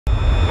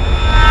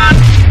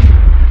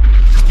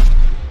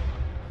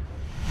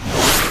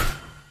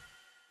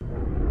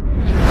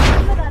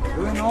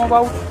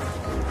about?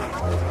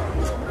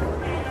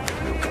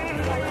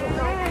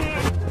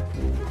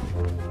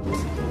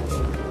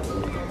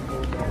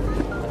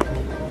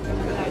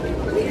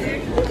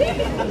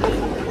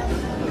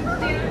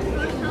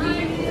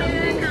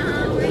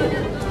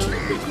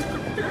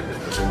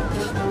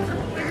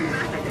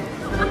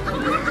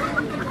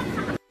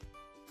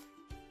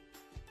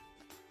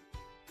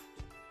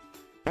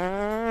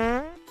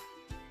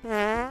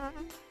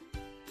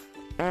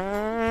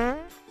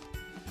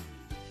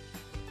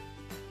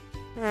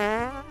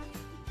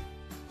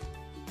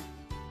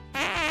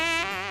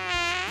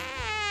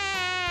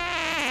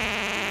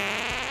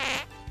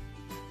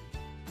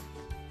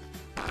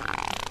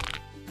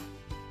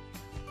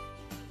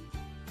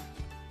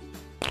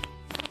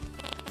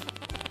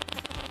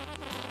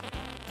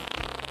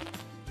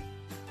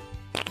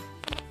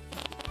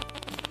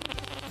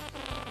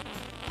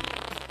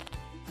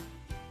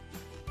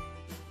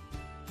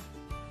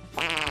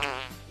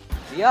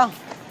 भैया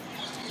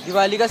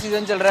दिवाली का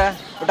season चल रहा है,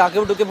 पटाखे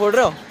वटाखे फोड़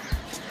रहे हो?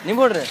 नहीं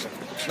फोड़ रहे?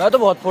 मैं तो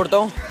बहुत फोड़ता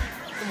हूँ।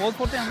 तो बहुत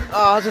फोड़ते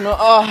हैं। सुनो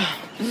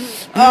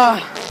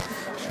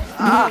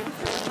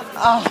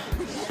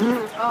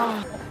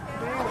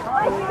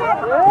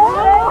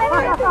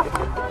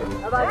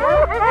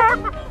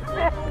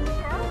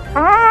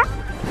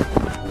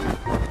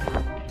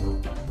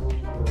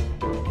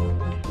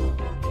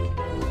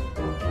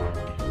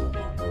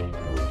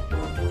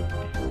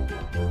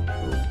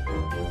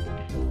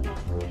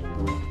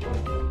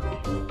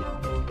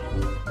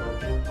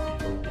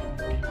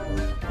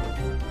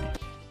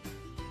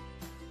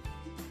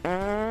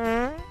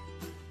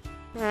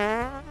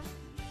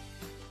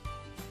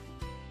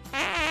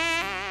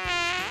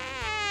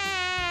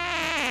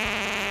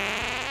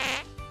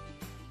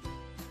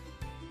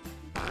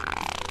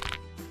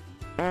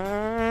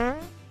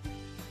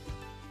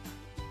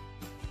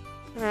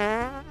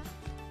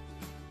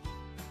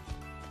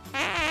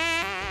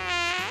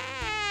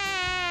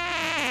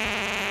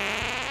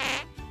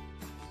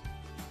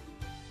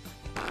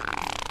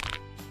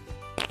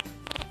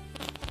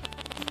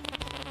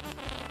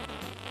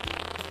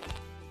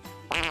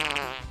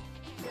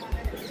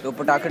तो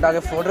पटाखे टाखे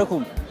फोड़ रहे हो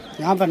खूब?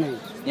 यहाँ पर नहीं,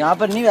 यहाँ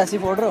पर नहीं, वैसे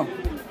ही फोड़ रहे हो?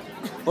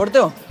 फोड़ते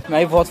हो? मैं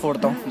भी बहुत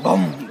फोड़ता हूँ,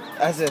 बम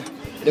ऐसे।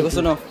 देखो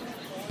सुनो,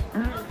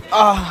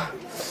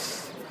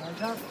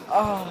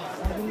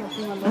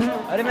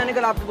 अरे मैंने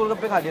कल आपके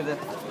गोलगप्पे खा लिए थे।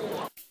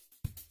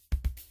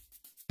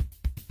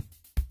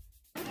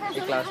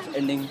 एक लास्ट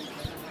एंडिंग।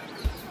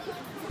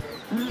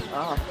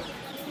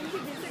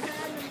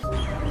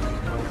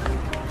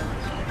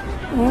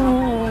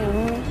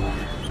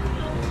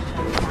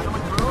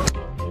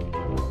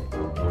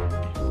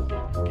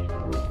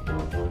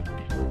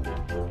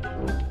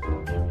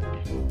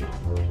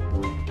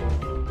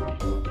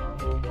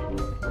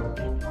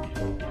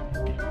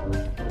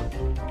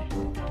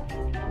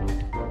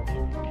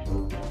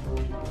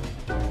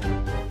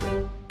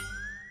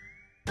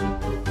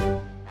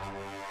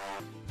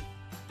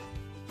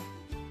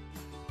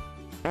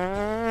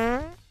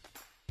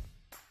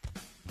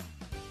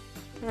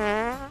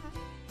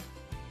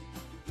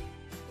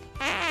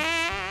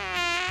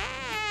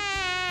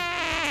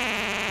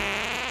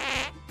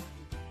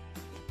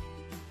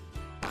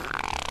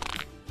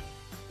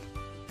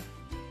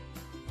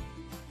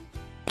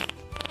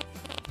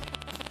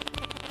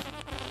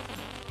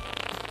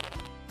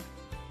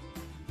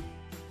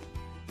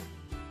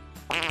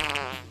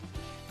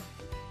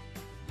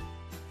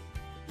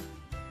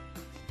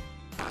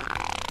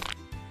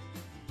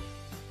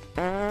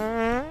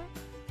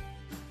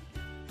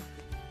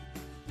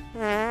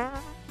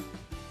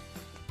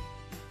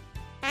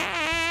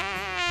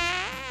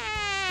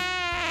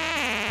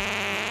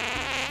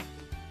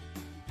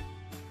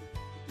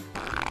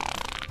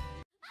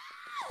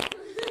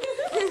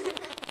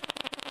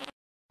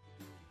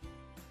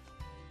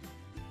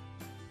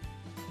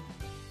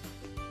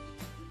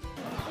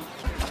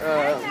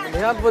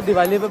 भैया आप वो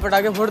दिवाली पे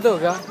पटाखे फोड़ते हो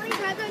क्या?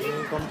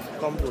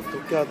 कम फोड़ते हो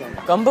क्या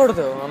था? कम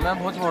फोड़ते हो? मैं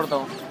बहुत फोड़ता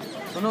हूँ।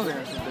 सुनोगे?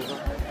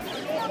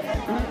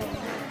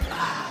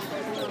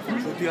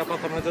 छुट्टी आपा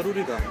करना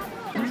जरूरी था,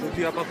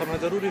 छुट्टी आपा करना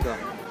जरूरी था।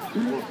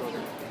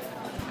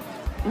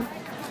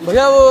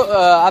 भैया वो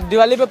आप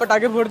दिवाली पे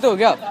पटाखे फोड़ते हो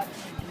क्या?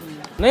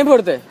 नहीं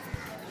फोड़ते?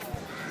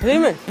 सही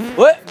में?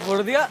 ओए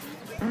फोड़ दिया।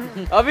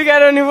 अभी कह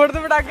रहे हो नहीं फोड़ते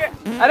पटाखे?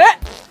 अरे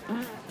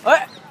ओए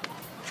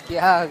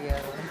क्या हो गया?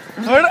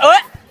 फोड़ ओए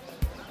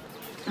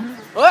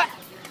ओए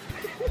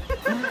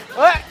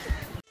ओए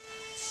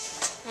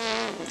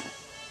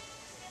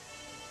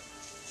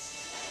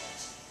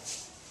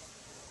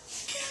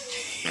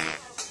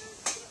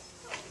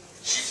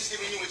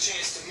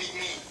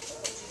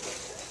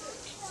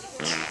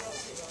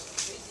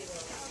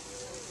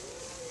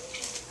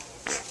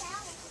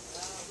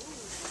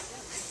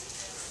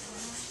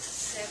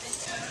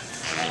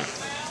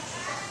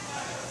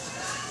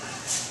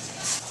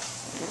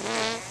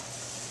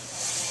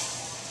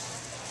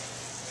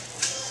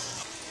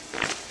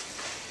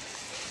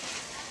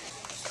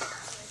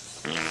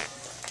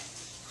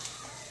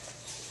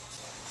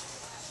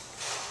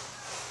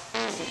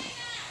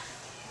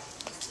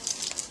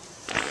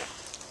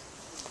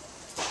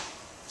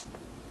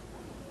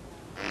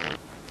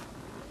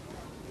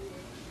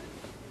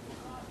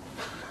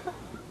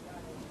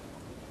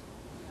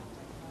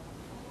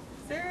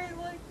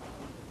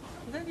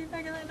Was that you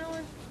making that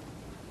noise?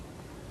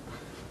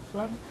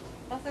 What?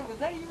 I said, was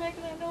that you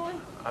making that noise?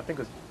 I think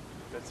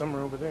it's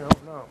somewhere over there. I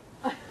don't know.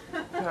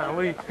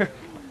 Golly.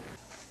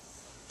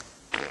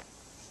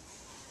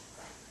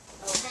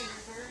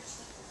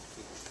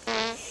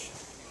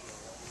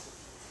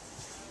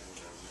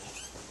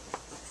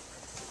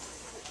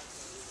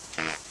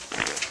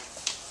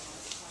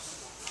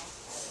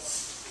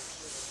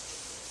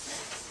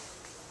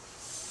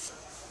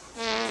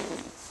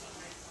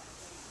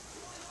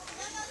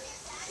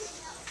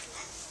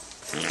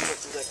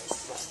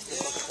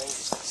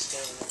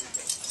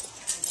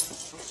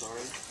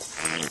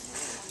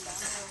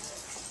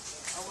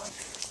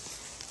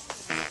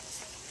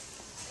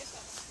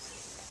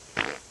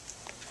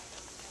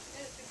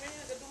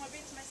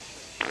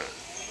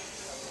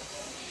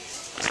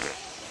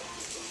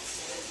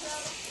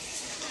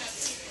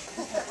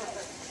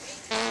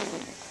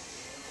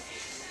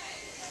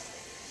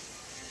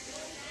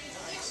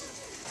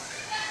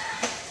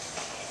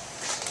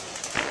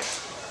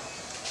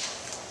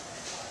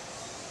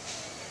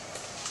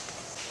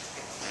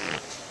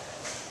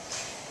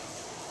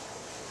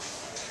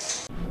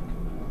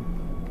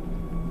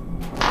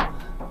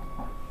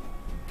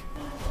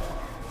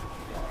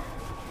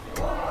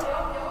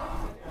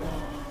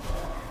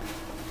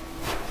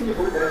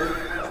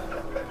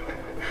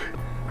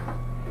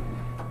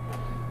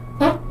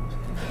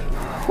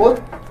 What?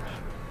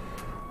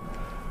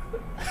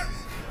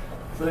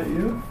 Is that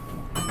you?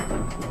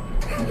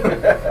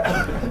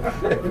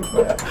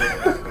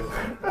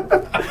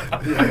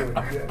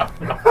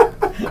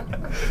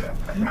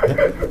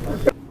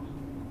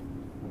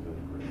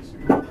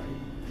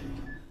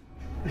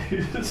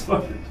 You just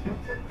fucking.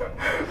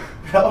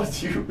 That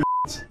was you,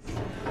 bitch.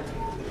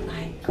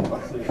 Come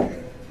on.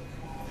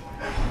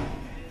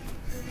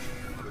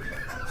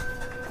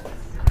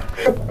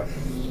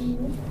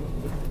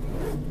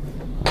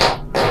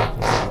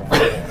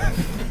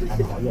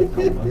 Anh hỏi về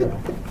phòng đó rồi.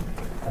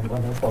 Anh có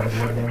nói phòng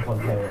đem phòng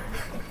theo.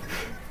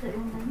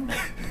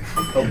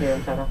 Không nghe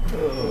sao đâu.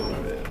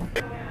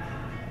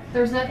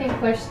 There's nothing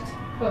pushed.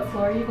 What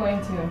floor are you going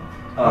to?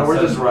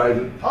 We're just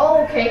riding.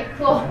 Oh, okay,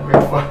 cool.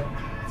 We're fine.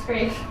 That's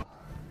great.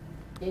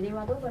 Chị đi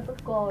qua túi bên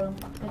Costco luôn.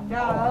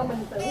 Trời ơi,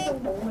 mình tưởng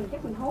trong bụng mình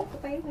chắc mình hốt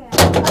cái tí ra.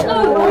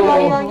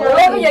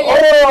 Bây giờ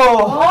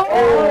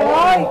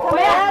Ôi,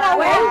 quê đâu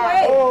quê.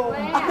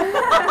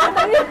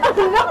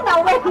 Rất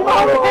đầu quen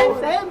một em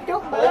xé một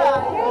chút nữa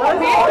rồi.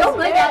 Một chút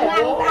nữa cho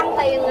ăn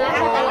tiền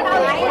đâu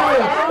lấy rồi.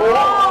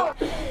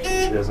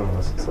 He doesn't want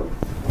to say something.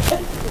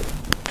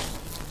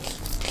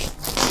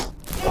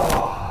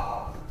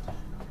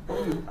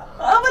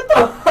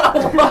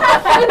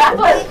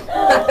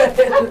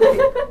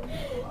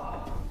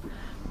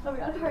 Oh my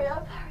god, hurry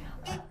up.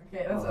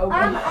 Okay, let's open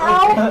I'm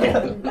out. Open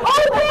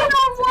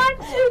on 1,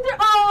 2, 3.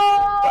 Oh!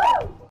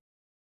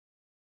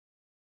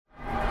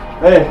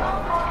 Hey.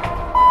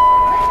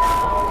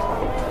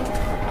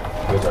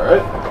 You guys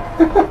alright?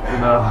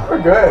 No.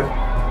 We're good.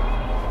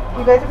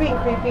 You guys are being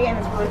creepy and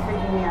it's really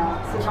freaking me out.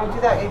 So don't do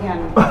that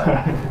again.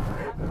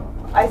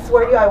 I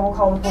swear to you, I will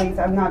call the police.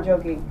 I'm not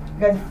joking.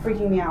 You guys are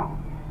freaking me out.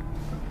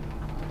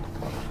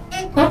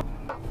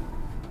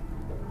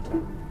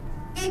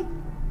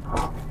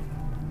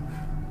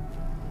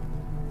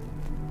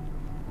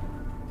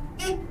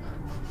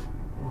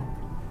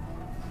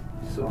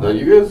 Is that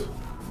you guys?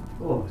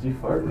 Oh, you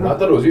farted. I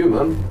thought it was you,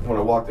 man. When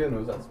I walked in, it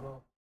was that smell.